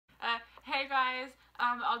Hey guys,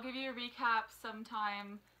 I'll give you a recap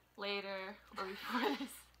sometime later or before this.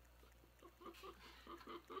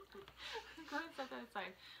 Go ahead and set that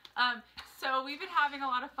aside. So we've been having a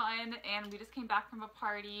lot of fun, and we just came back from a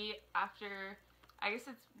party after, I guess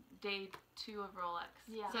it's day 2 of Rolex.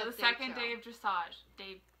 Yeah. So Yeah, the second day of dressage,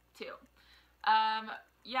 day 2.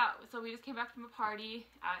 Yeah, so we just came back from a party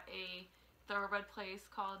at a thoroughbred place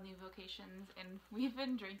called New Vocations, and we've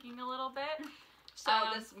been drinking a little bit. So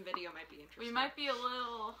this video might be interesting. We might be a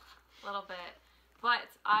little bit,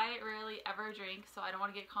 but I rarely ever drink, so I don't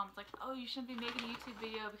want to get comments like, oh, you shouldn't be making a YouTube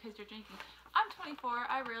video because you're drinking. I'm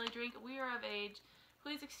 24, I rarely drink, we are of age.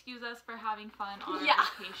 Please excuse us for having fun on our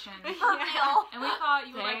vacation. For real. And we thought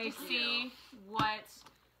you would like to see what,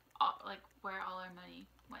 where all our money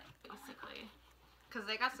went, basically. Because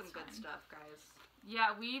they got some good stuff, guys.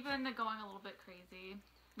 Yeah, we've been going a little bit crazy.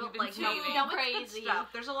 But We've been no, crazy stuff.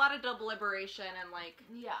 There's a lot of deliberation and like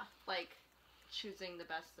choosing the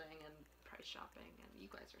best thing and price shopping, and you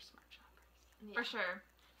guys are smart shoppers. Yeah. For sure.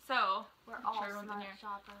 So we're all smart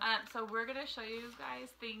shoppers. So we're gonna show you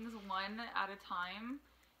guys things one at a time,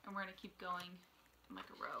 and we're gonna keep going in like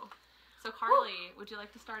a row. So Carly, would you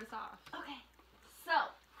like to start us off? Okay.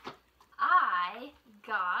 So I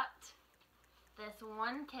got this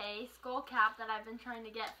 1K skull cap that I've been trying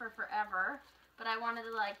to get for forever. But I wanted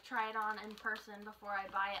to like try it on in person before I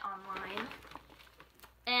buy it online.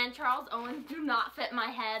 And Charles Owens do not fit my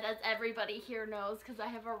head, as everybody here knows, because I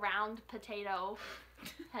have a round potato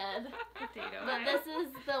head. But this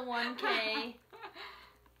is the 1K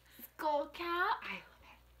skull cap. I love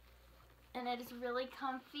it. And it is really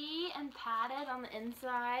comfy and padded on the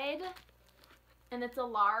inside. And it's a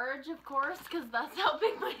large, of course, because that's how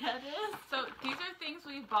big my head is. So these are things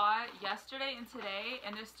we bought yesterday and today,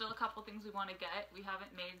 and there's still a couple things we want to get. We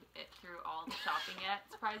haven't made it through all the shopping yet,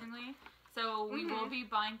 surprisingly. So we will be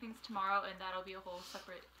buying things tomorrow, and that'll be a whole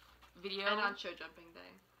separate video. And on show jumping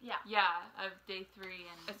day. Yeah. Yeah, of day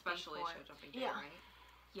 3 and especially day 4. show jumping day, right?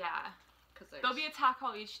 Yeah. Because there'll be a tack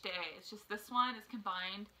haul each day. It's just this one is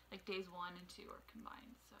combined, like days 1 and 2 are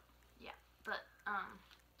combined. So yeah, but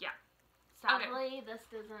yeah. Sadly, this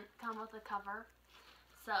doesn't come with a cover,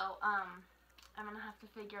 so I'm gonna have to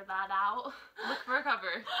figure that out. Look for a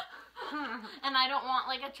cover. And I don't want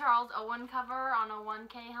like a Charles Owen cover on a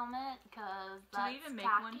 1K helmet, because that's Do they even make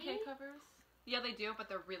tacky. 1K covers? Yeah, they do, but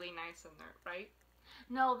they're really nice in there, right?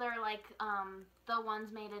 No, they're like the ones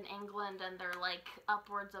made in England, and they're like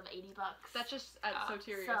upwards of $80. That's just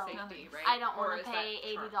soterial safety, right? I don't want to pay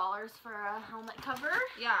 $80 for a helmet cover.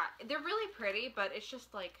 Yeah, they're really pretty, but it's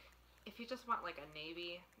just like, if you just want like a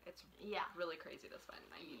navy, it's really crazy to spend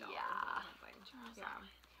 $90 on something. Yeah.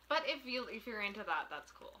 But if you're into that,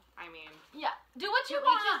 that's cool. I mean, do what you to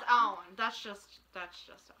want. each his own. That's just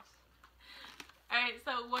us. Alright,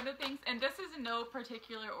 so one of the things, and this is in no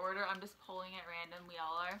particular order, I'm just pulling at random, we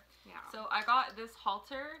all are. Yeah. So I got this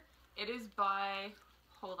halter. It is by,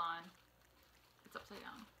 hold on, it's upside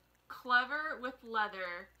down. Clever with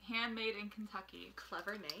Leather, handmade in Kentucky.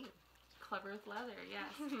 Clever name. Clever with Leather, yes.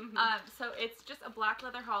 So it's just a black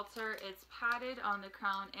leather halter. It's padded on the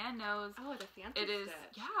crown and nose. Oh, it's a fancy It is,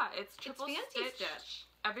 stitch. it's triple fancy stitch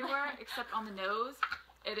everywhere except on the nose.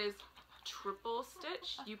 It is triple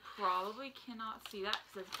stitch. You probably cannot see that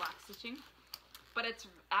because it's black stitching. But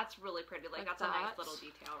that's really pretty. Like that's a nice little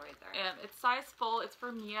detail right there. It's size full. It's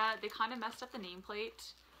for Mia. They kind of messed up the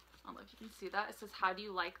nameplate. I don't know if you can see that. It says, "How do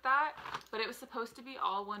you like that?" But it was supposed to be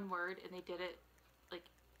all one word, and they did it like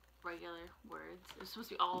regular words. It was supposed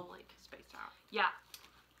to be all like spaced out. Yeah.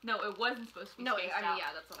 No, it wasn't supposed to be spaced out.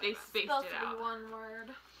 Yeah, that's what they spaced supposed it to out. be one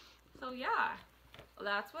word. So yeah,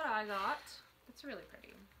 that's what I got. It's really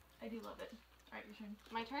pretty. I do love it. Alright, your turn.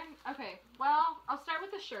 My turn? Okay, well, I'll start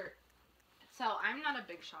with the shirt. So, I'm not a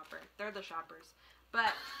big shopper. They're the shoppers.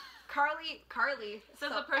 But Carly... This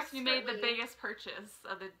is the person who made the biggest purchase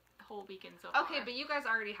of the whole weekend so far. Okay, but you guys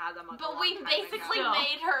already had them. But we basically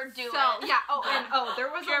made her do it. So, yeah,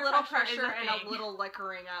 there was a little pressure and a little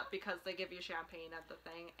liquoring up because they give you champagne at the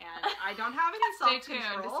thing, and I don't have any self-control. Stay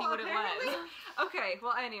tuned to see what apparently. it was. Okay,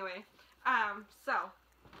 well, anyway. So,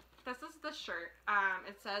 this is the shirt.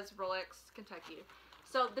 It says Rolex, Kentucky.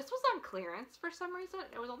 So this was on clearance for some reason.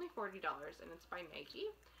 It was only $40 and it's by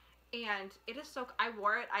Nike. And it is so, I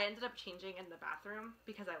wore it. I ended up changing in the bathroom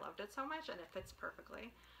because I loved it so much and it fits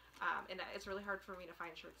perfectly. And it's really hard for me to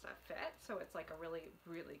find shirts that fit. So it's like a really,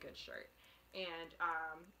 really good shirt. and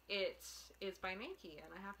it is by Nike,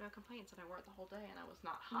 and I have no complaints, and I wore it the whole day, and I was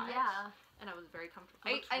not hot. Yeah. And I was very comfortable.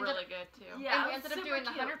 It looks really good too. Yeah. And we ended up super doing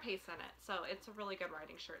the cute. 100 pace in it, so it's a really good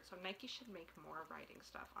riding shirt. So Nike should make more riding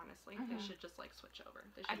stuff, honestly. They should just like switch over.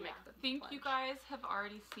 They should make the I think you plunge. guys have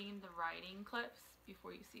already seen the riding clips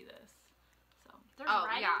before you see this. So There's Oh,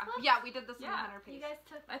 riding yeah. clips? Yeah, we did this in Yeah. the 100 pace. You guys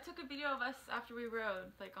took. I took a video of us after we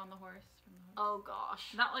rode, like on the horse. From the horse. Oh gosh.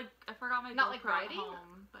 Not like I forgot my Not like GoPro at riding?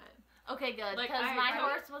 home, but Okay, good. Like, Because I- my I-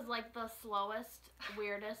 horse was like the slowest,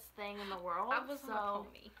 weirdest thing in the world. I was on a so.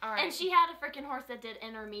 pony. all right. And she had a freaking horse that did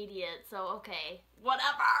intermediate, so okay.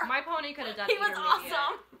 Whatever. My pony could have done He was intermediate.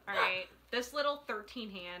 awesome. All right. This little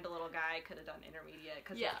 13-hand little guy could have done intermediate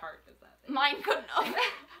because Yeah. his heart is that big. Mine couldn't have.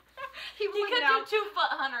 He was He like, could now, do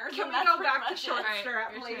 2-foot hunters. can and we that's go pretty back to much short it. Alright,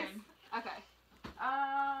 strap, your please? turn. Okay.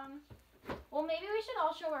 Well, maybe we should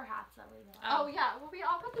all show our hats that we got. Oh, yeah. Well, we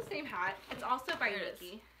all got the same hat. It's also by Here it is.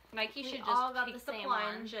 Nike. Nike We should all just got take the the same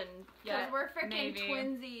plunge and Because Yeah, we're freaking navy.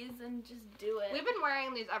 twinsies and just do it. We've been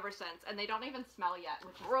wearing these ever since, and they don't even smell yet,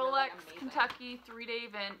 which is Rolex really amazing. Kentucky 3-day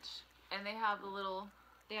event, and they have the little.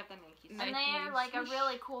 They have the Nike. and Nike they are like a swoosh.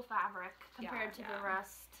 really cool fabric compared to Yeah. the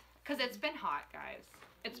rest. Because it's been hot, guys.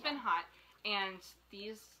 It's been hot, and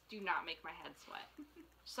these do not make my head sweat.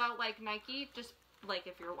 So, like, Nike, just, like,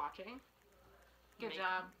 if you're watching, Good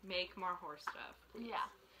job. Make more horse stuff. Please. Yeah.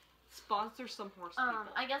 Sponsor some horse people.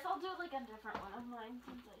 I guess I'll do like a different one of mine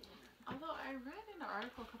since I didn't. Although I read in an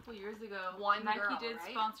article a couple years ago, One Nike girl, did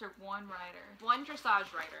right? sponsor one rider. One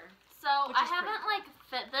dressage rider. So Which I is pretty haven't cool. like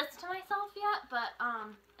fit this to myself yet, but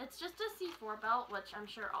it's just a C4 belt, which I'm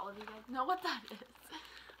sure all of you guys know what that is.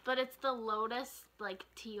 But it's the Lotus like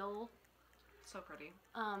teal. So pretty.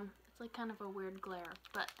 It's like kind of a weird glare,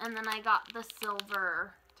 and then I got the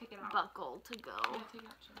silver Take it off. buckle to go. Yeah, take it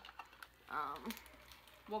out, sure.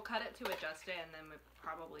 We'll cut it to adjust it, and then we'll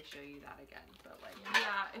probably show you that again. But, like,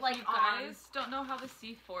 Yeah, if Like you on. guys don't know how the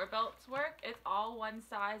C4 belts work, it's all one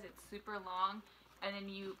size, it's super long, and then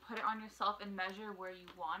you put it on yourself and measure where you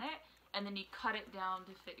want it, and then you cut it down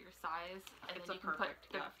to fit your size, and It's then a you can put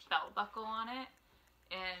perfect the gift. belt buckle on it,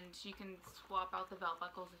 and you can swap out the belt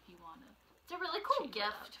buckles if you want to. It's a really cool Change it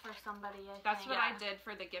gift for somebody. I that's think. what I did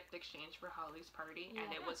for the gift exchange for Holly's party,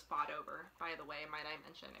 and Yeah. it was fought over, by the way, might I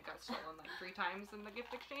mention. It got stolen, like, 3 times in the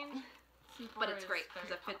gift exchange. C4 But it's is great, because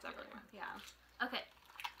very it fits popular. everyone. Yeah. Okay.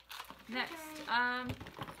 Next, Okay.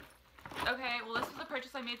 okay, well this was a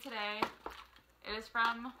purchase I made today. It is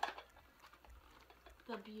from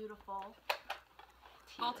The beautiful.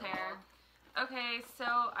 Voltaire. Okay, so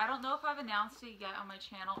I don't know if I've announced it yet on my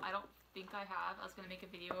channel. I don't think I have. I was going to make a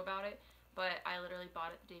video about it, but I literally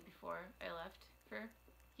bought it the day before I left for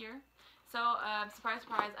here. So, surprise,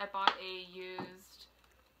 surprise, I bought a used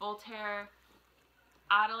Voltaire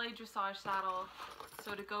Adelaide dressage saddle.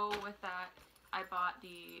 So to go with that, I bought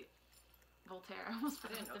the Voltaire. I almost I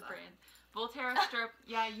didn't forgot the know that. brand. Voltaire stirrup.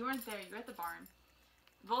 Yeah, you weren't there. You were at the barn.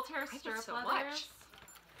 Voltaire I did stirrup so leathers. much.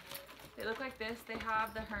 They look like this. They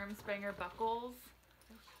have the Hermsprenger buckles,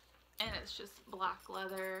 and it's just black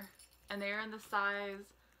leather, and they're in the size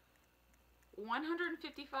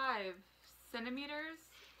 155 centimeters,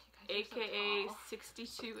 You guys are so aka tall.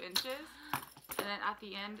 62 inches, and then at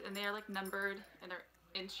the end, and they're like numbered, and they're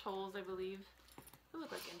inch holes, I believe. They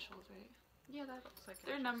look like inch holes, right? Yeah, that looks like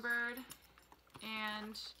They're inches. numbered,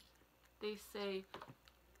 and they say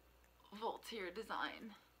Voltaire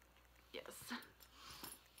design. Yes.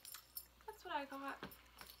 That's what I got.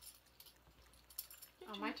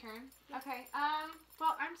 Oh, my turn? Okay,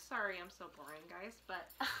 well, I'm sorry I'm so boring, guys, but,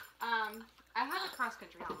 I have a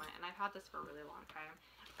cross-country helmet, and I've had this for a really long time.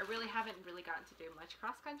 I really haven't really gotten to do much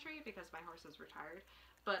cross-country because my horse is retired,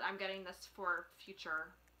 but I'm getting this for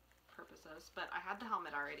future purposes. But I had the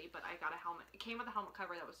helmet already, but I got a helmet. It came with a helmet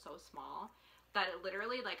cover that was so small that it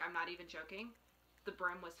literally, like, I'm not even joking, the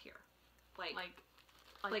brim was here. Like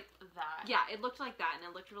that. yeah, it looked like that, and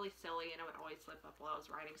it looked really silly, and it would always slip up while I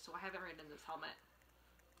was riding, so I haven't ridden this helmet,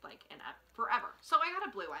 like, in forever. So I got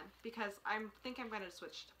a blue one, because I think I'm going to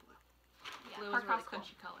switch to blue. Yeah, Blue for is really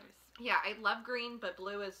cross-country colors. Yeah, I love green, but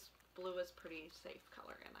blue is pretty safe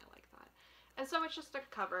color, and I like that. And so it's just a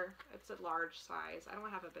cover. It's a large size. I don't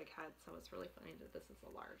have a big head, so it's really funny that this is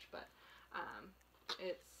a large, but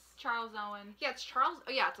it's Charles Owen. yeah, it's Charles.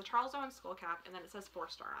 Oh yeah, it's a Charles Owen skull cap, and then it says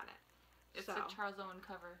 4-star on it. It's So a Charles Owen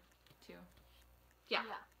cover, too. yeah,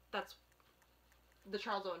 that's the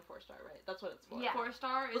Charles Owen 4-star, right? That's what it's for. Yeah.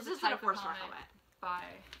 4-star Well, is this a isn't a type of 4-star helmet helmet. by,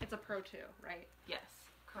 It's a Pro 2, right? yes,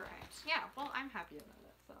 correct. Yeah. Well, I'm happy about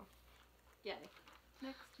it. So, yay.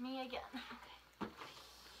 Next, me again.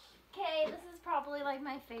 Okay, this is probably like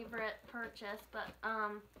my favorite purchase, but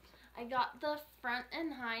I got the front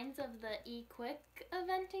and hinds of the E-Quick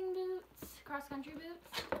eventing boots, cross-country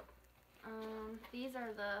boots. These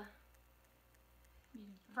are the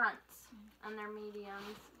fronts, and they're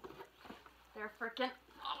mediums. They're freaking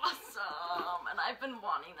awesome, and I've been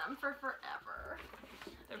wanting them for forever.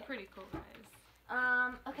 They're pretty cool,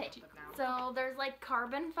 guys. Okay, so there's like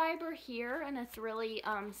carbon fiber here, and it's really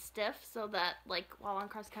stiff, so that like while on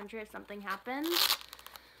cross country, if something happens,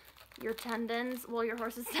 your tendons, well, your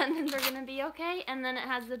horse's tendons are gonna be okay. And then it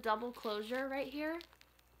has the double closure right here,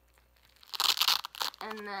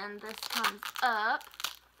 and then this comes up,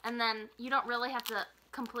 and then you don't really have to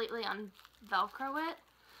completely un-velcro it.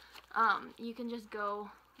 You can just go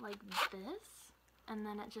like this, and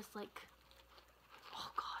then it just like, oh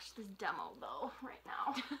gosh, this demo though right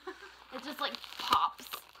now. It just like pops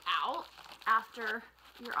out after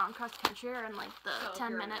you're on cross country or in like the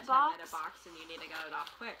 10-minute box. 10-minute box and you need to get it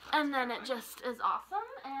off quick. And then it just is awesome,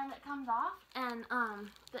 and it comes off, and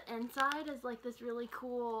the inside is like this really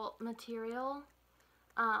cool material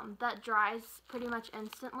that dries pretty much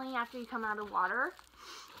instantly after you come out of water.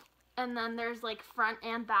 And then there's like front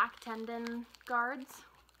and back tendon guards.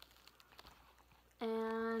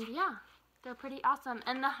 And yeah, they're pretty awesome.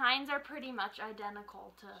 And the hinds are pretty much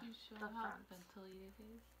identical to the fronts. Ventilated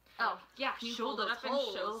is? Oh, yeah, Can you show hold it those up and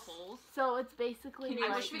show holes. holes? so it's basically Can you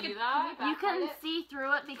like, wish we could that? you can see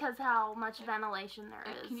through it because how much ventilation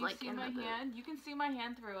there is. Can you like see in my the boot. hand? You can see my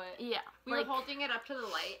hand through it. Yeah, We like, were holding it up to the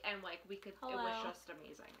light, and like we could. It was Hello. just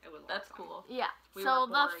amazing. It was. That's awesome. cool. yeah. We So were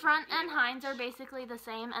the bored front and eating hinds are lunch. basically the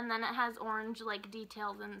same, and then it has orange like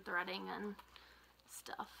details and threading and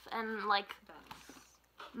stuff. And like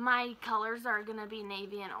That's my colors are gonna be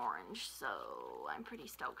navy and orange, so I'm pretty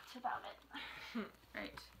stoked about it.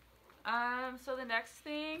 Right. So the next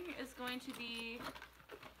thing is going to be,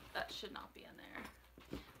 that should not be in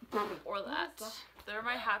there. Or that. They're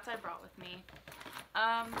my hats I brought with me.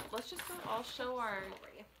 Let's just all show our,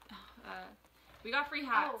 we got free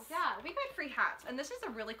hats. Oh yeah, we got free hats, and this is a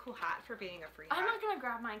really cool hat for being a free hat. I'm not gonna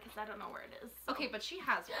grab mine because I don't know where it is. So. Okay, but she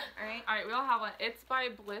has one. All right. Alright, we all have one. It's by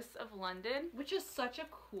Bliss of London. Which is such a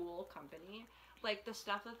cool company. Like the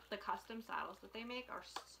stuff that the custom saddles that they make are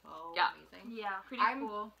so amazing. Yeah. Pretty I'm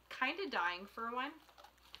cool. kind of dying for one.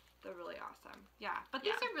 They're really awesome. Yeah, but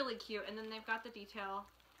these are really cute, and then they've got the detail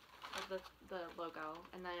of the logo,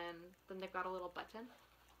 and then they've got a little button,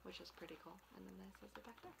 which is pretty cool, and then this is it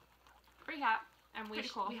back there. Free hat. And we Pretty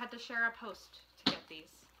cool. we had to share a post to get these,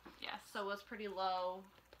 Yes. so it was pretty low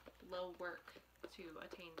work to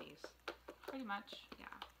attain these. Pretty much. Yeah.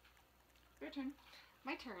 Your turn.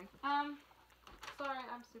 My turn. Sorry,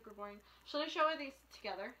 I'm super boring. Should I show these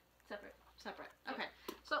together? Separate. Separate. Yep. Okay.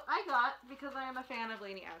 So I got, because I am a fan of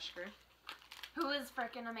Lainey Ashker. Who is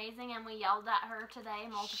freaking amazing, and we yelled at her today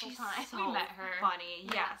multiple She's times. so We met her. funny.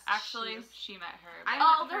 Yes. Actually, she's- she met her. I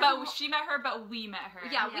Oh, met there's her. more. But she met her, but we met her.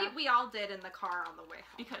 Yeah, Yeah. we all did in the car on the way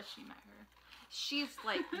home. Because she met her. She's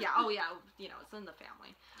like, yeah, oh yeah, you know, it's in the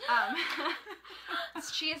family.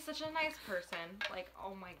 She is such a nice person. Like,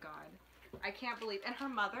 oh my god. I can't believe, and her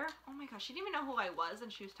mother, oh my gosh, she didn't even know who I was,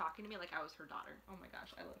 and she was talking to me like I was her daughter. Oh my gosh,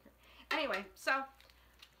 I love her. Anyway, so,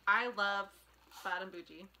 I love Bad and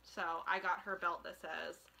Bougie, so I got her belt that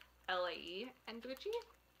says LAE and Bougie,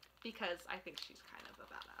 because I think she's kind of a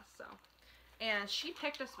badass, so. And she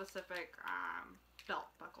picked a specific belt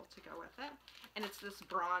buckle to go with it, and it's this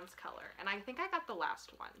bronze color, and I think I got the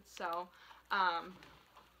last one, so,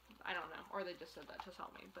 I don't know, or they just said that to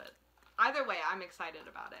tell me, but either way, I'm excited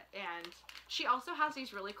about it. And she also has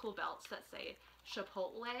these really cool belts that say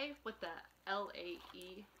Chipotle with the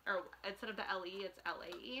L-A-E, or instead of the L-E, it's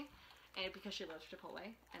L-A-E, and because she loves Chipotle,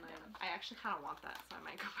 and I actually kind of want that, so I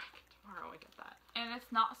might go back tomorrow and get that. And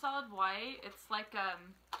it's not solid white. It's like a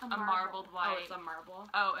marbled Oh, white. it's a marble.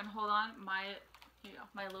 Oh, and hold on, my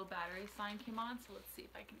little battery sign came on, so let's see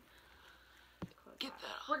if I can Close get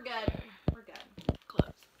that. that. We're good. We're good.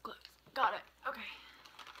 Close. Got it. Okay.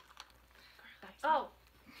 Oh,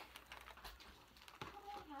 I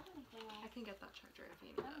don't have anything I else. can get that charger if you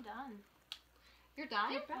need I'm it. done. You're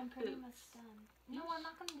done? I'm pretty boots. much done. No, I'm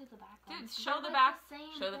not gonna do the back Dude, ones. show They're the like back.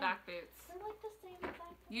 same Show the thing. back boots. They're like the same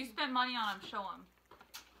exact thing. You spent money on them. Show them.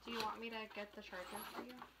 Do you want me to get the charger for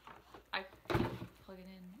you? I plug it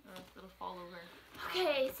in, or else it'll fall over.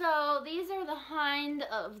 Okay, so these are the hind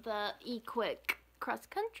of the E-Quick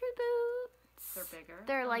cross-country boots. They're bigger.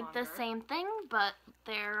 They're and like the longer. same thing, but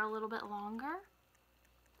they're a little bit longer.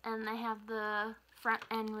 And they have the front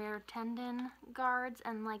and rear tendon guards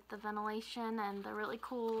and like the ventilation and the really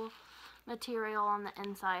cool material on the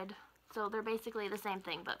inside. So they're basically the same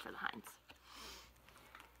thing, but for the hinds.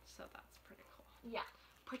 So that's pretty cool. Yeah.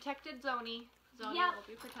 Protected zone Zoni Yep. will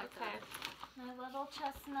be protected. Okay. My little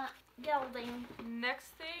chestnut gelding. Next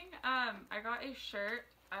thing, I got a shirt.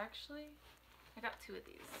 I got 2 of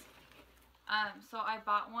these. So I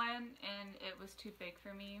bought one and it was too big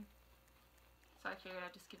for me. So I figured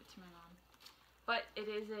I'd just give it to my mom. But it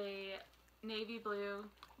is a navy blue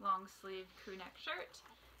long sleeve crew neck shirt.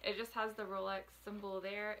 It just has the Rolex symbol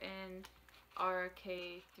there and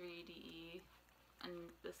RK3DE and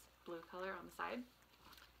this blue color on the side.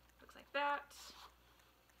 Looks like that.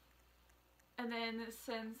 And then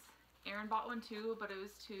since Erin bought one too, but it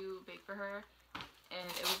was too big for her, and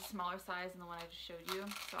it was a smaller size than the one I just showed you,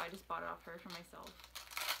 so I just bought it off her for myself.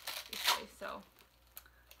 Basically. So,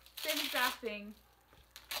 same exact thing.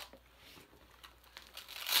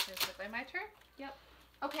 Is it by my turn? Yep.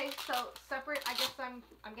 Okay, so separate. I guess I'm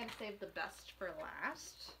gonna save the best for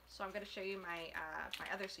last. So I'm gonna show you my my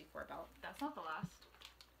other C4 belt. That's not the last.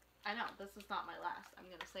 I know this is not my last. I'm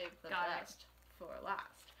gonna save the Got it. best for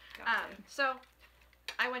last. Gotcha. So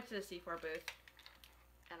I went to the C4 booth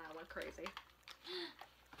and I went crazy.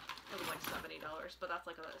 It was like $70, but that's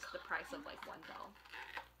like the price of like one bell.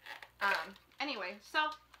 Anyway, so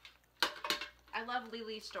I love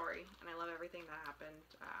Lily's story and I love everything that happened.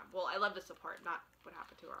 Well, I love the support, not what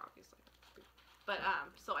happened to her, obviously. But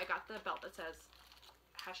so I got the belt that says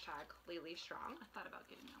 #LilyStrong. I thought about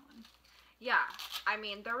getting that one. Yeah, I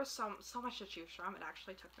mean there was so much to choose from. It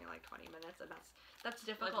actually took me like 20 minutes, and that's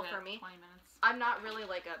difficult for me. 20 minutes. I'm not really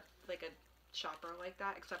like a shopper like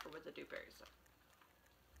that, except for with the Dubarry stuff.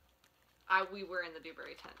 We were in the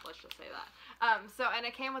Dubarry tent, let's just say that. And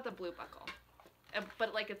it came with a blue buckle,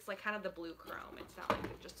 but like it's like kind of the blue chrome. It's not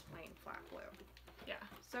like just plain flat blue. Yeah.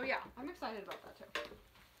 So yeah, I'm excited about that too.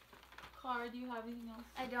 Clara, do you have anything else?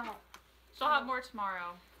 I don't. She'll have more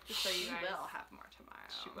tomorrow. Just so you guys. She will have more tomorrow.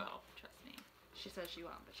 She will. Trust me. She says she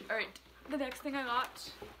won't, but she will. Alright, the next thing I got.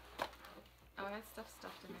 Oh, I had stuff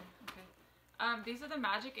stuffed in there. Okay. These are the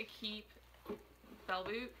Magic Keep bell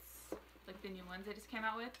boots. Like the new ones they just came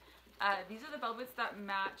out with. These are the bell boots that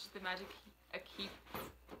match the Magic Keep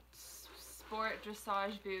sport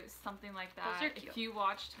dressage boots, something like that. Those are cute. If you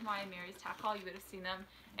watched my Mary's Tack haul, you would have seen them.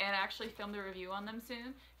 And I actually filmed a review on them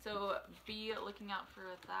soon. So be looking out for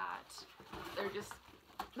that. They're just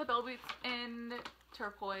the bell boots in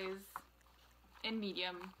turquoise, in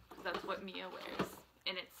medium, because that's what Mia wears,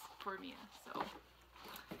 and it's for Mia, so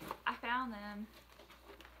I found them.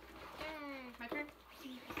 Yay, my turn?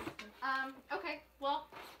 Okay, well,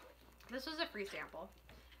 this was a free sample.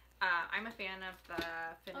 I'm a fan of the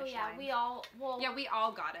finish line. Oh yeah, we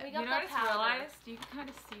all got it. We You got know what I the just powder. realized? You can kind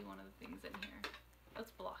of see one of the things in here.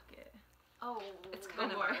 Let's block it. Oh, It's Go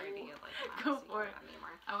kind of for it. already like Go not for seeing it.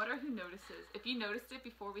 anymore. I wonder who notices. If you noticed it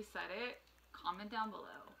before we said it, comment down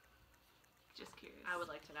below. Just curious. I would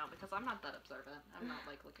like to know because I'm not that observant. I'm not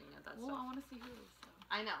like looking at that Well, I stuff. want to see who it is, though.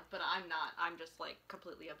 I know, but I'm not. I'm just like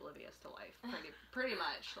completely oblivious to life. Pretty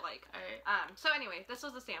much. Like. Alright. So anyway, this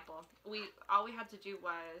was a sample. All we had to do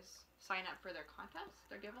was sign up for their contest,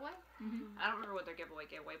 their giveaway. I don't remember what their giveaway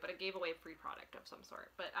gave away, but it gave away a free product of some sort.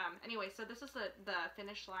 But anyway, so this is the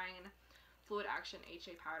Finish Line Fluid Action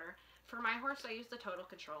HA powder. For my horse, I use the Total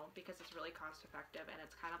Control because it's really cost effective and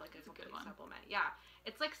it's kind of like a It's a good complete one. supplement. Yeah,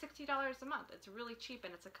 it's like $60 a month. It's really cheap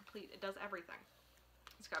and it's it does everything.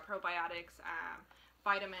 It's got probiotics,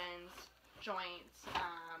 vitamins, joints,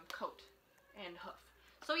 coat, and hoof.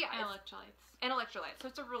 So yeah, And it's- electrolytes. and electrolytes, so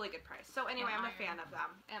it's a really good price. So anyway, And I'm a fan iron. of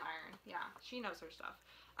them. And iron, yeah, she knows her stuff.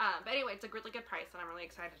 But anyway, it's a really good price, and I'm really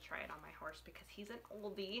excited to try it on my horse because he's an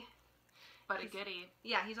oldie. But a He's- goodie.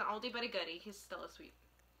 Yeah, he's an oldie but a goodie. He's still a sweetie.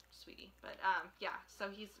 But yeah, so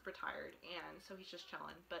he's retired, and so he's just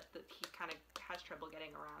chilling. But he kind of has trouble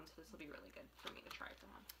getting around, so this will be really good for me to try for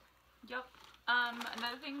him. Yep.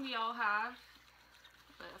 Another thing we all have,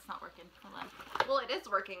 but it's not working. Hold on. Well, it is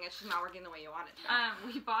working. It's just not working the way you want it to.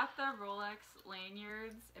 We bought the Rolex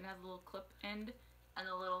lanyards. It has a little clip end, and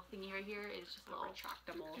the little thingy right here is just a A little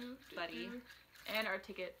retractable buddy. And our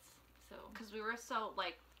tickets. So Because we were so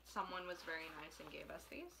like, someone was very nice and gave us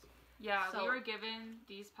these. yeah, So- we were given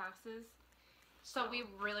these passes. So we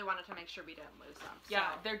really wanted to make sure we didn't lose them.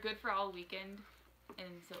 Yeah, So. they're good for all weekend, and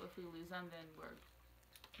so if we lose them, then we're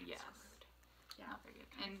yes, Yeah. not very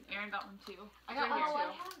good. And Erin got one too. I got Right one here.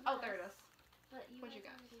 I too. have Oh, this. there it is. But you What'd you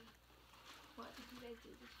guys get? already- What? Did you guys do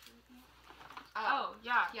this for me? Oh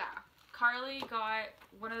yeah, Yeah. Carly got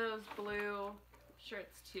one of those blue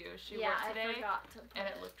shirts too. She wore it today, I forgot to put and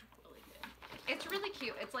it looked really good. It's really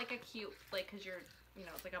cute. It's like a cute, like, because you're, you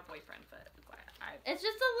know, it's like a boyfriend fit. It's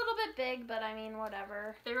just a little bit big, but I mean,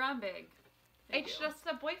 whatever. They run big. They It's do. just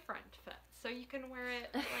a boyfriend fit. So you can wear it,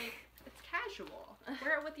 like, it's casual.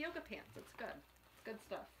 Wear it with yoga pants. It's good. It's good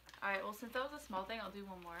stuff. Alright, well, since that was a small thing, I'll do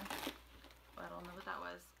one more. I don't know what that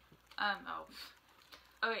was.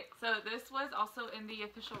 Okay, so this was also in the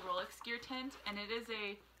official Rolex gear tint, and it is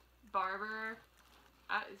a Barber,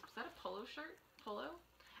 is that a polo shirt? Polo?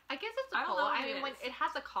 I guess it's a I don't polo. know what I mean, it when is. it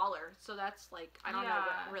has a collar, so that's like, I don't know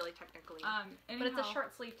what really technically. But it's a Anyhow,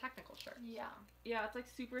 short sleeve technical shirt. Yeah. Yeah, it's like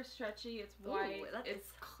super stretchy. It's Ooh, white. that is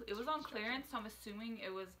It was on stretchy. clearance, so I'm assuming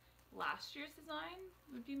it was last year's design.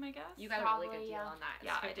 Would be my guess. You got a really Probably, good deal yeah. on that.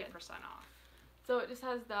 It's Yeah, I did. 50% off. So it just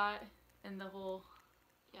has that and the whole.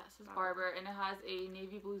 Yeah, it says Barber. Barber, and it has a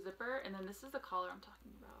navy blue zipper, and then this is the collar I'm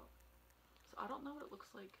talking about. So I don't know what it looks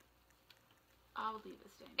like. I'll leave it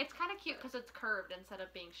staying. It's kind of cute because it's curved instead of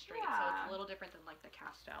being straight, so Yeah. it's a little different than like the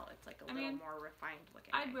Castell. It's like a I little mean, more refined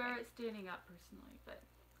looking. I'd I wear think. it standing up personally, but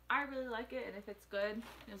I really like it, and if it's good,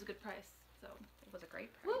 it was a good price. So It was a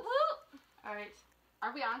great price. Woo woo! all right,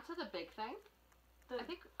 Are we on to the big thing? the, I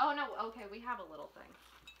think. Oh no. Okay, we have a little thing.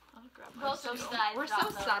 I'll grab my Both of seal. you guys We're got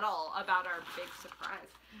so those. subtle about our big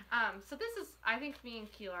surprise. So this is. I think me and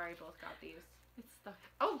Kilari both got these. It's stuck.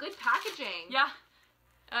 Oh, good packaging. Yeah.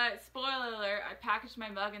 Spoiler alert, I packaged my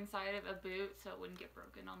mug inside of a boot so it wouldn't get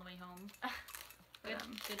broken on the way home. Good,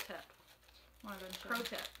 But, good tip. wanna go and show Pro him.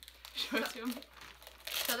 tip. Show it to him.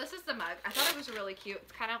 So this is the mug. I thought it was really cute.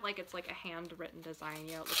 It's kind of like it's like a handwritten design.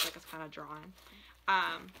 You know, it looks like it's kind of drawn.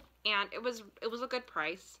 And it was a good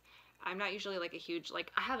price. I'm not usually like a huge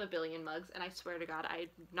I have a billion mugs, and I swear to God, I've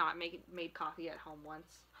not made coffee at home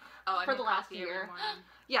once. Oh, I For make the last coffee every year. morning.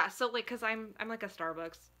 Yeah, so like, cause I'm like a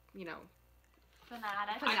Starbucks, you know.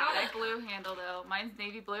 Fanatic. I got a blue handle though. Mine's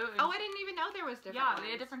navy blue. and- Oh, I didn't even know there was different. yeah, ones.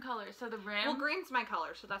 they had different colors. So the rim, Well, green's my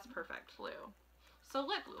color, so that's perfect. blue. So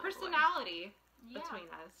look, Blue all the way. personality Yeah. between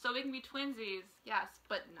us. So we can be twinsies. Yes,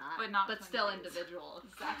 but not. But not But still twinsies. individuals.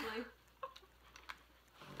 Exactly.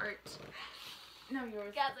 Art. No,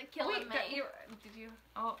 yours. You guys are killing Wait, me. did you?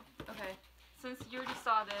 Oh, okay. Since you already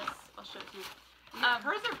saw this, I'll show it to you.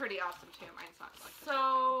 Hers are pretty awesome too. Mine's not like this.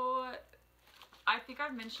 So, I think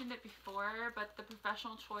I've mentioned it before, but the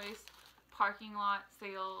Professional Choice parking lot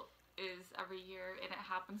sale is every year, and it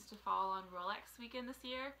happens to fall on Rolex weekend this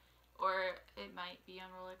year, or it might be on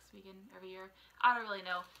Rolex weekend every year. I don't really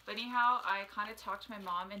know. But anyhow, I kind of talked my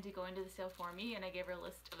mom into going to the sale for me, and I gave her a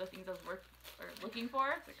list of the things I was looking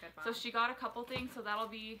for. That's a good one. So she got a couple things, so that'll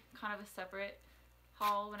be kind of a separate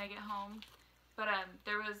haul when I get home. But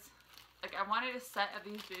there was, I wanted a set of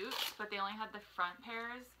these boots, but they only had the front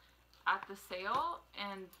pairs at the sale,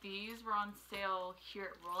 and these were on sale here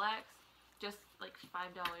at Rolex, just like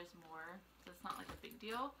 $5 more, so it's not like a big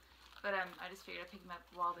deal. But I just figured I'd pick them up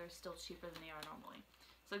while they're still cheaper than they are normally.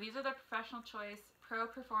 So these are the Professional Choice Pro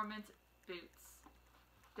Performance boots.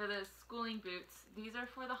 They're the schooling boots. These are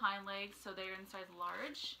for the hind legs, so they're in size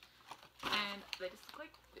large. And they just look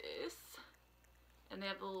like this. And they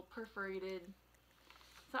have a little perforated.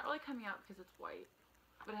 It's not really coming out because it's white.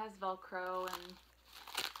 But it has Velcro, and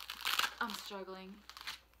I'm struggling.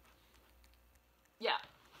 Yeah.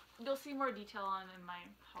 You'll see more detail on in my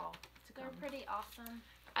haul to come. They're pretty awesome.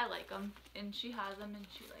 I like them, and she has them, and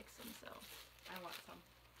she likes them, so. I want some.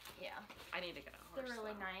 Yeah. I need to get a horse. They're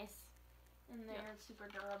really though. nice. And they're super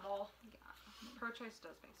durable. Yeah. Pro Choice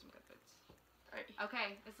does make some good boots. Right.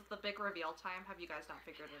 Okay, this is the big reveal time. Have you guys not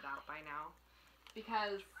figured it out by now?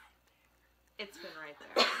 Because it's been right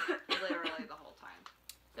there. Literally the whole time.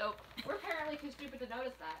 So, We're apparently too stupid to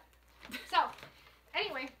notice that. So,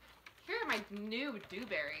 anyway, here are my new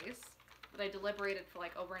Dubarrys that I deliberated for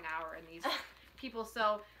like over an hour, and these people,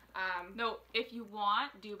 so, no, if you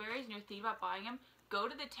want Dubarrys and you're thinking about buying them, go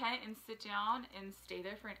to the tent and sit down and stay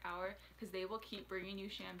there for an hour, because they will keep bringing you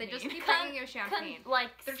champagne. they just keep Con- bringing you champagne.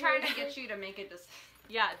 Like, They're trying to get seriously? you to make it just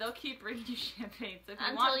Yeah, they'll keep bringing you champagne. So if you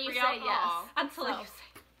Until want you free say alcohol, yes. until So. you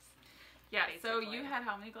say Yeah, so Basically. you had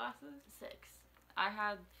how many glasses? 6. I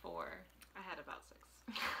had 4. I had about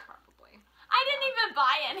 6, probably. I didn't even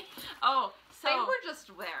buy any. Oh, so They were just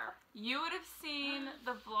there. you would have seen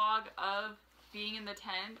the vlog of being in the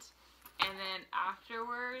tent, and then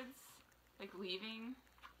afterwards, like leaving.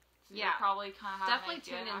 So Yeah. you'll probably kind of have Definitely an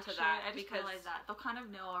idea, tune into actually. that, I just because- realized that they'll kind of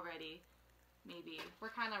know already. Maybe.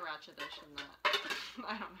 We're kind of ratchetish in that.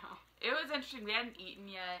 I don't know. It was interesting. We hadn't eaten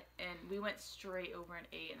yet, and we went straight over and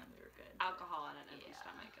ate, and then we were good. Alcohol on an empty Yeah.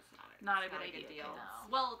 stomach is Not a it's good idea, deal. kids.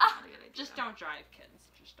 Well, Not a good idea. just don't drive, kids.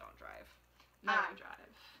 Just don't drive. Never Um,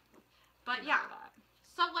 drive. But Remember yeah, that.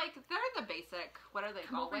 so like they're the basic. What are they?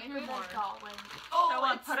 Come over Galway here boots? more. Oh, Show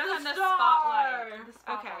 'em. it's Put 'em the in the star! spotlight. The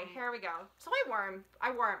Okay, spotlight. here we go. So I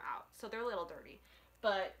wore them out. So they're a little dirty,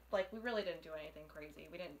 but like we really didn't do anything crazy.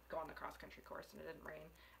 We didn't go on the cross country course, and it didn't rain.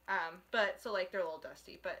 But so like they're a little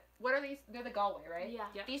dusty. But what are these? They're the Galway, right? Yeah.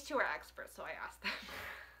 Yeah. These two are experts, so I asked them.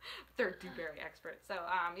 They're Dubarry experts. So,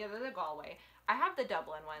 yeah, they're the Galway. I have the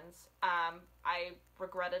Dublin ones. I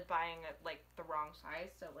regretted buying like the wrong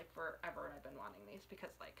size, so like forever I've been wanting these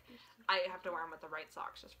because like I have to wear them with the right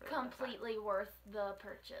socks just for the Completely worth the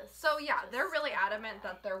purchase. So yeah, they're really adamant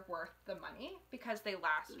that they're worth the money because they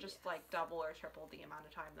last just like double or triple the amount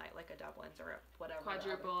of time that like a Dublin's or whatever.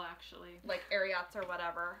 Quadruple, actually. Like Ariats or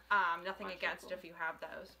whatever. Nothing against if you have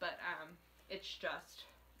those, but it's just,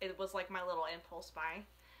 it was like my little impulse buy.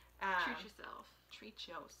 Treat yourself. Treat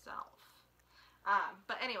yourself.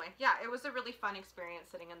 But anyway, yeah, it was a really fun experience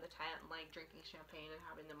sitting in the tent and like drinking champagne and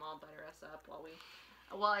having them all butter us up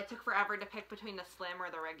while I took forever to pick between the slim or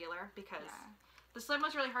the regular because the slim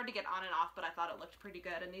was really hard to get on and off, but I thought it looked pretty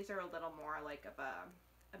good, and these are a little more like of a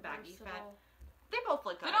baggy fit. They both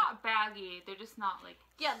look good. They're not baggy. They're just not like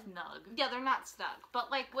snug. Yeah, they're not snug,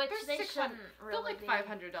 but like which they shouldn't really they're like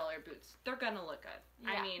 $500 boots. They're gonna look good.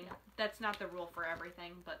 Yeah. I mean, that's not the rule for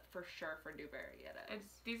everything, but for sure for Dubarry it is.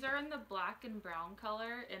 These are in the black and brown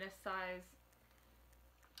color in a size.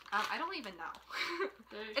 I don't even know.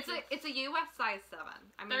 it's a US size 7.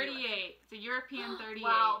 I mean 38. It's a European 38.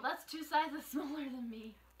 Wow, that's 2 sizes smaller than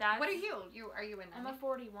me. What are you? Are you in? I'm a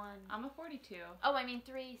 41. I'm a 42. Oh, I mean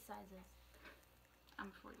 3 sizes. I'm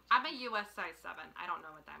 42. I'm a US size 7. I don't know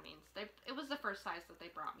what that means. It was the first size that they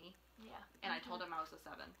brought me. Yeah. And I told them I was a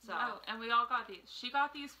 7. So. Oh, and we all got these. She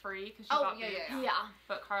got these free because she got these. Yeah.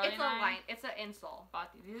 But Carly and I It's an insole.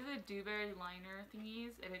 bought these. These are the Dubarry liner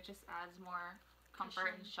thingies, and it just adds more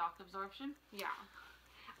comfort and shock absorption. Yeah.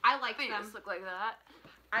 I like They them. just look like that.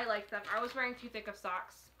 I like them. I was wearing too thick of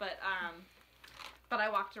socks, but I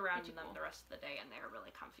walked around in them the rest of the day, and they were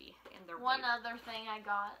really comfy. And they're One other thing I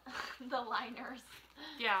got, the liners.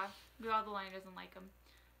 Yeah, we got the liners and like them.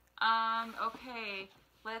 Okay,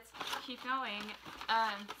 let's keep going.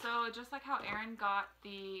 So just like how Erin got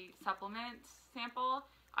the supplement sample,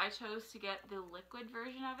 I chose to get the liquid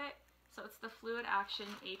version of it. So it's the Fluid Action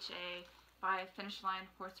HA by Finish Line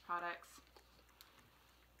Horse Products.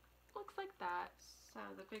 Looks like that. So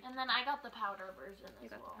the big. And then I got the powder version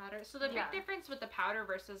as well. The powder. So the big difference with the powder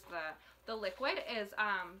versus the liquid is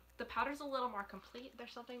the powder's a little more complete.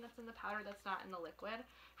 There's something that's in the powder that's not in the liquid.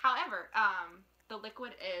 However, the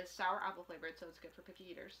liquid is sour apple flavored, so it's good for picky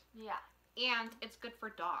eaters. Yeah. And it's good for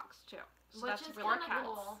dogs too. So Which that's is really kind of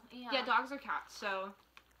cool. Yeah, dogs or cats. So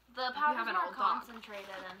the powder's an more old dog. concentrated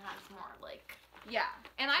and has more like. Yeah,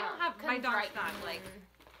 and I don't have my dog's not Chondritin.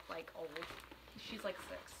 like old. She's like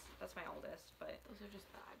 6. That's my oldest, but Those are just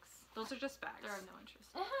bags. those are just bags. They're of no interest.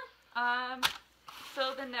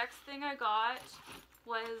 So the next thing I got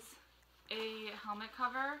was a helmet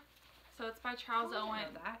cover. So it's by Charles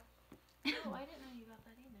Owen. Know that. Oh, I didn't know you got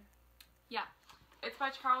that either. It's by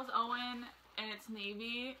Charles Owen, and it's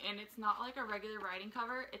navy, and it's not like a regular riding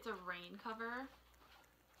cover. It's a rain cover.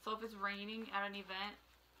 So if it's raining at an event,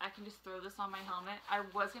 I can just throw this on my helmet. I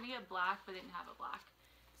was going to get black, but didn't have a black.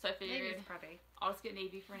 So I figured I'll just get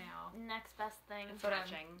navy for now. Next best thing. But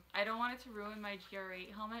I don't want it to ruin my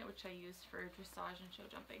GR8 helmet, which I used for dressage and show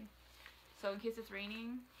jumping. So in case it's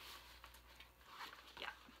raining, yeah,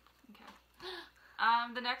 okay.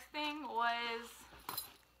 The next thing was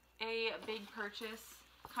a big purchase,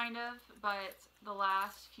 kind of, but the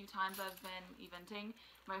last few times I've been eventing,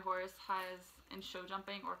 my horse has, in show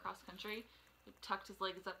jumping or cross country, tucked his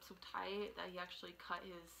legs up so tight that he actually cut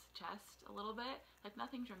his chest a little bit. Like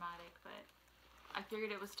nothing dramatic, but I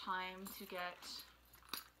figured it was time to get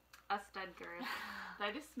a stud girth. Did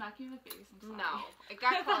I just smack you in the face? I'm sorry. No, it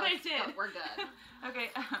got close, I did. but we're good.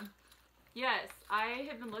 Okay, yes, I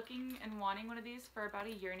have been looking and wanting one of these for about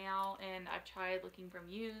a year now, and I've tried looking for them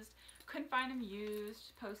used. Couldn't find them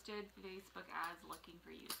used. Posted Facebook ads looking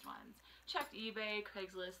for used ones. Checked eBay,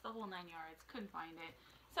 Craigslist, the whole 9 yards. Couldn't find it.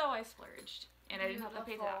 So I splurged. And I didn't have to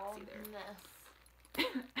pay tax either.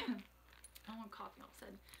 I want coffee all of a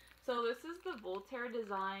sudden. So this is the Voltaire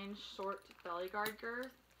design short belly guard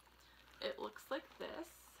girth. It looks like this.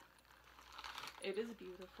 It is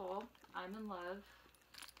beautiful. I'm in love.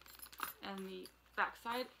 And the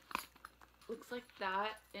backside looks like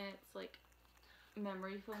that, and it's like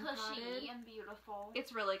memory foam Cushy coated. and beautiful.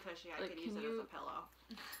 It's really cushy. I Like, could use it as a pillow.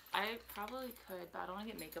 I probably could, but I don't want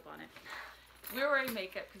to get makeup on it. We were wearing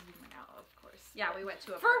makeup because we went out, of course. Yeah, we went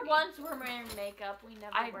to a For party. once, we're wearing makeup. We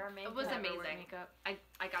never wear makeup. It was Never wear amazing. makeup.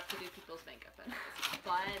 I got to do people's makeup, and it was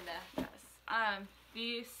fun. Yes.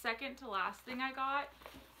 The second to last thing I got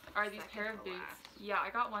are these Second pair to of boots. last. Yeah, I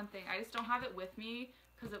got one thing. I just don't have it with me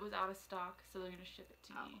because it was out of stock, so they're gonna ship it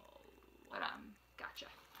to me. But Gotcha.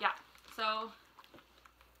 yeah. So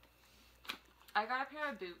I got a pair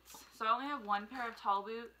of boots. So I only have one pair of tall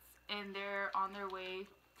boots, and they're on their way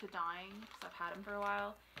to dying because I've had them for a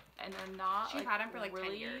while. and they're not. She's had them for like really,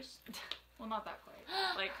 10 years. Well, not that quite.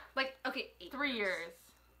 Like okay, 8 3 years.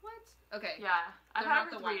 What? Okay. Yeah, I've They're had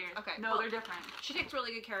not them the for 3 ones. years. Okay, No, well, they're different. She takes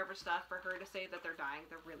really good care of her stuff. For her to say that they're dying,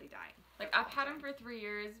 they're really dying. Like, I've had them for 3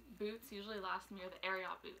 years. Boots usually last me, or the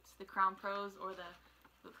Ariat boots, the Crown Pros, or the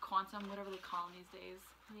Quantum, whatever they call them these days.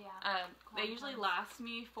 Yeah. They usually last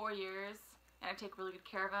me 4 years, and I take really good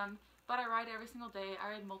care of them. But I ride every single day. I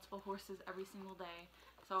ride multiple horses every single day.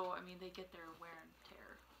 So, I mean, they get their wear and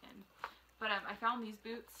tear in. But I found these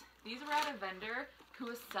boots. These were at a vendor who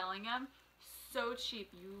was selling them so cheap.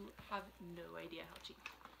 You have no idea how cheap.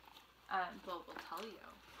 Well, we'll tell you.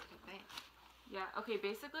 Okay. Yeah, okay,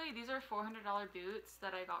 basically, these are $400 boots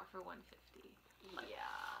that I got for $150.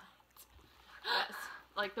 Yes.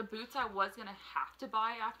 Like, the boots I was gonna have to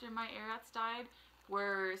buy after my Ariats died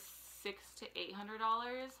were $600 to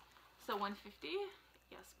 $800. So $150?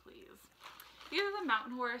 Yes, please. These are the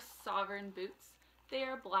Mountain Horse Sovereign boots. They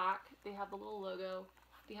are black. They have the little logo.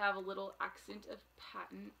 They have a little accent of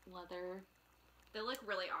patent leather. They look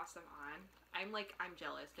really awesome on. I'm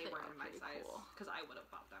jealous they weren't in my pretty size cool. because I would have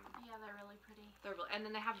bought them. Yeah, they're really pretty. They're really, and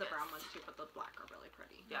then they have the brown ones too, but the black are really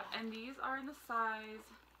pretty. Yeah, and these are in the size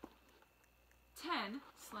 10,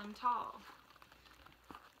 slim tall.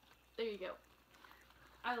 There you go.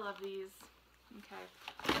 I love these. Okay.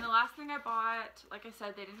 And the last thing I bought, like I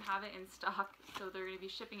said, they didn't have it in stock, so they're going to be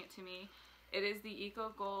shipping it to me. It is the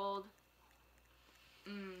Ecogold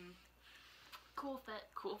Cool Fit.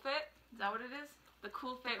 Cool Fit? Is that what it is? The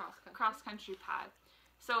Cool Fit cross-country. cross-country pad.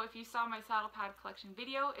 So if you saw my saddle pad collection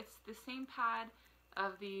video, it's the same pad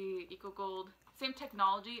of the Ecogold, same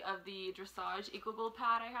technology of the dressage Ecogold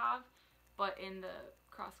pad I have, but in the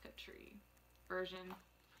cross-country version.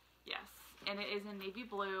 Yes. And it is in navy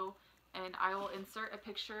blue, and I will insert a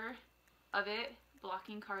picture of it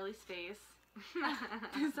blocking Carly's face.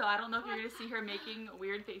 So I don't know if you're going to see her making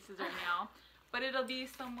weird faces right now, but it'll be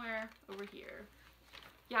somewhere over here.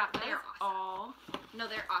 Yeah, They're that's all. No,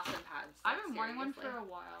 they're awesome pads. I've been wanting one for a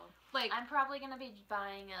while. Like, I'm probably gonna be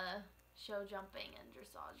buying a show jumping and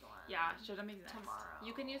dressage one. Yeah, should I make that tomorrow?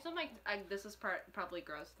 you can use them this is probably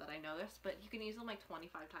gross that I know this, but you can use them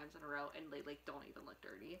 25 times in a row and they don't even look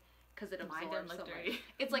dirty because it Mine absorbs don't look so dirty.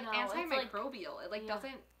 much. It's like No, it's antimicrobial. It yeah.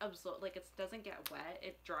 doesn't absorb, it doesn't get wet.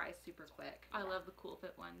 It dries super quick. I love the Cool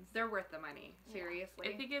Fit ones. They're worth the money. Yeah. Seriously.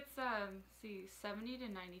 I think it's see, 70 to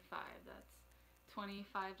 95. That's $25.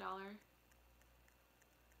 $25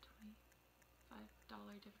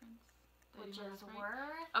 difference. Did I Which do my is math right?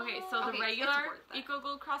 worth. Okay, so the Okay, it's regular worth it.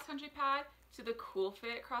 Ecogold cross country pad to the Cool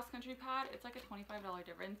Fit cross country pad, it's like a $25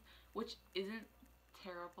 difference, which isn't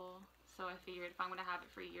terrible. So I figured if I'm gonna have it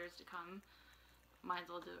for years to come, might as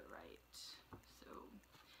well do it right. So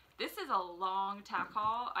this is a long tack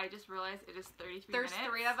haul. I just realized it is 33 There's minutes.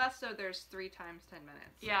 3 of us, so there's 3 times 10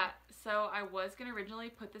 minutes. Yeah, so I was gonna originally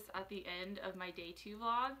put this at the end of my day 2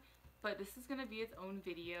 vlog, but this is gonna be its own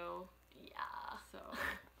video. Yeah. So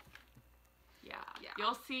yeah. Yeah.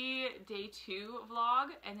 You'll see day 2 vlog,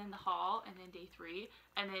 and then the haul, and then day 3,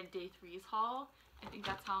 and then day 3's haul. I think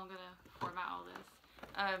that's how I'm gonna format all this.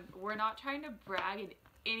 We're not trying to brag in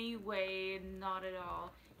any way, not at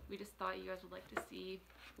all. We just thought you guys would like to see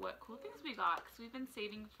what cool things we got, because we've been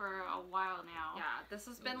saving for a while now. Yeah, this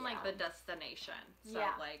has been the destination. So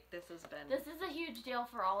Yeah. this has been. This is a huge deal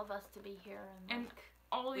for all of us to be here And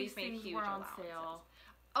all these We've made things huge were on allowances. sale.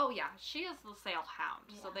 Oh yeah, she is the sale hound,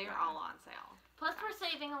 so Yeah. they are all on sale. Plus, we're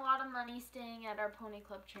saving a lot of money staying at our Pony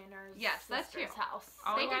Club trainer's Yes, that's sister's true. house.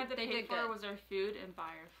 All They we had to did pay for good. was our food and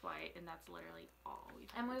buy our flight, and that's literally all we've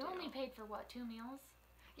had And to we've do. only paid for what, 2 meals?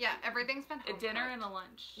 Yeah, everything's been a dinner home-cooked. and a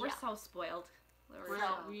lunch. We're Yeah. so spoiled. We're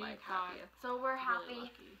So so we happy. got So we're happy. really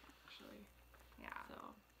lucky, actually. Yeah,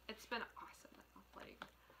 So it's been awesome.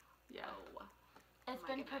 yeah. Oh. It's my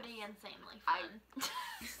been goodness. pretty insanely I- fun.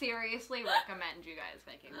 Seriously recommend you guys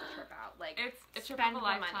making the trip out. It's a trip spend of a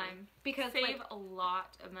the money. lifetime. Because Save a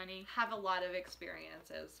lot of money. have a lot of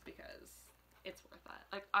experiences because it's worth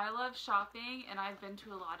it. Like, I love shopping, and I've been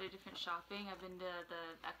to a lot of different shopping. I've been to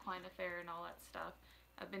the Equine Affair and all that stuff.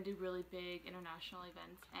 I've been to really big international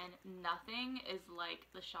events, and nothing is like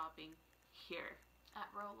the shopping here. At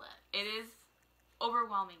Rolex. It is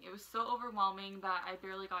overwhelming. It was so overwhelming that I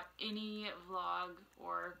barely got any vlog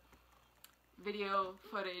or video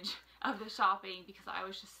footage of the shopping because I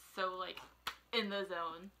was just so, like, in the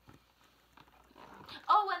zone.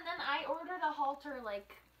 Oh, and then I ordered a halter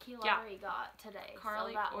like Kilari got today.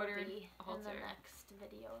 Carly so that ordered will be a halter. in the next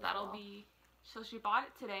video. as That'll well. be, so she bought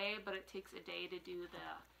it today, but it takes a day to do the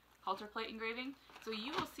halter plate engraving. So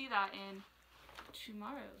you will see that in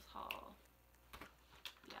tomorrow's haul.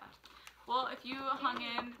 Yeah. Well, if you hung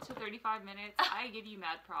in to 35 minutes, I give you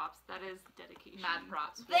mad props. That is dedication. Mad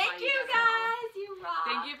props. We'll Thank buy you dinner. guys. You rock.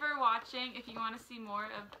 Thank you for watching. If you want to see more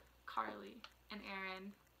of Carly and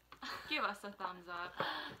Aaron, give us a thumbs up,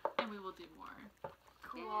 and we will do more.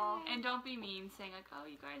 Cool. And don't be mean saying like, oh,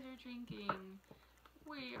 you guys are drinking.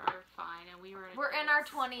 We are fine, and we're in our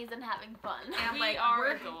 20s and having fun. And We like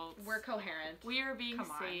are adults. We're coherent. We are being Come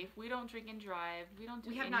on. safe. We don't drink and drive. We don't do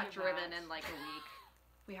We have any not of driven that. in like a week.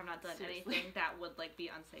 We have not done Seriously. anything that would like be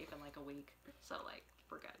unsafe in like a week. So like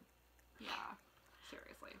we're good. Yeah.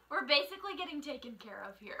 Seriously. We're basically getting taken care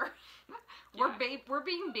of here. Yeah. We're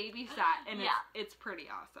being babysat and Yeah. it's pretty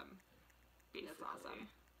awesome. Basically. It's awesome.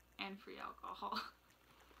 And free alcohol.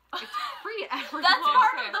 It's free everywhere. That's Well,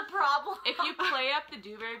 part okay. of the problem. If you play up the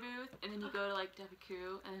Dubarry booth, and then you go to like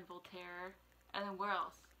Dubarry and then Voltaire, and then where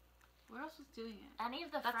else? Where else was doing it? Any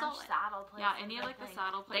of the That's French all- saddle places. Yeah, any of I like the think.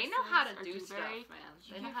 saddle They places. know how to or do Dubarry, stuff, man.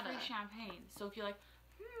 You They know get how to. free champagne. So if you're like,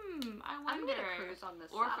 I I'm wonder. gonna cruise on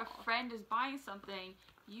this Or if saddle. a friend is buying something,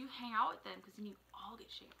 you hang out with them because then you all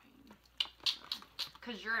get champagne.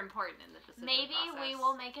 Because you're important in the decision Maybe we process.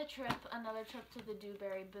 will make another trip to the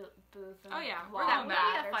Dubarry booth. And Oh, yeah, vlog we're going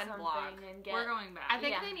that back. or Fun something vlog. and get. We're going back. I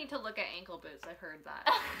think Yeah. they need to look at ankle boots. I've heard that.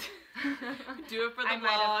 Do it for the I vlog.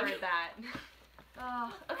 might have heard that.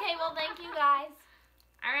 Oh. Okay, well, thank you guys.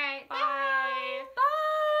 All right. Bye.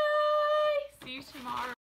 Bye. See you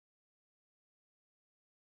tomorrow.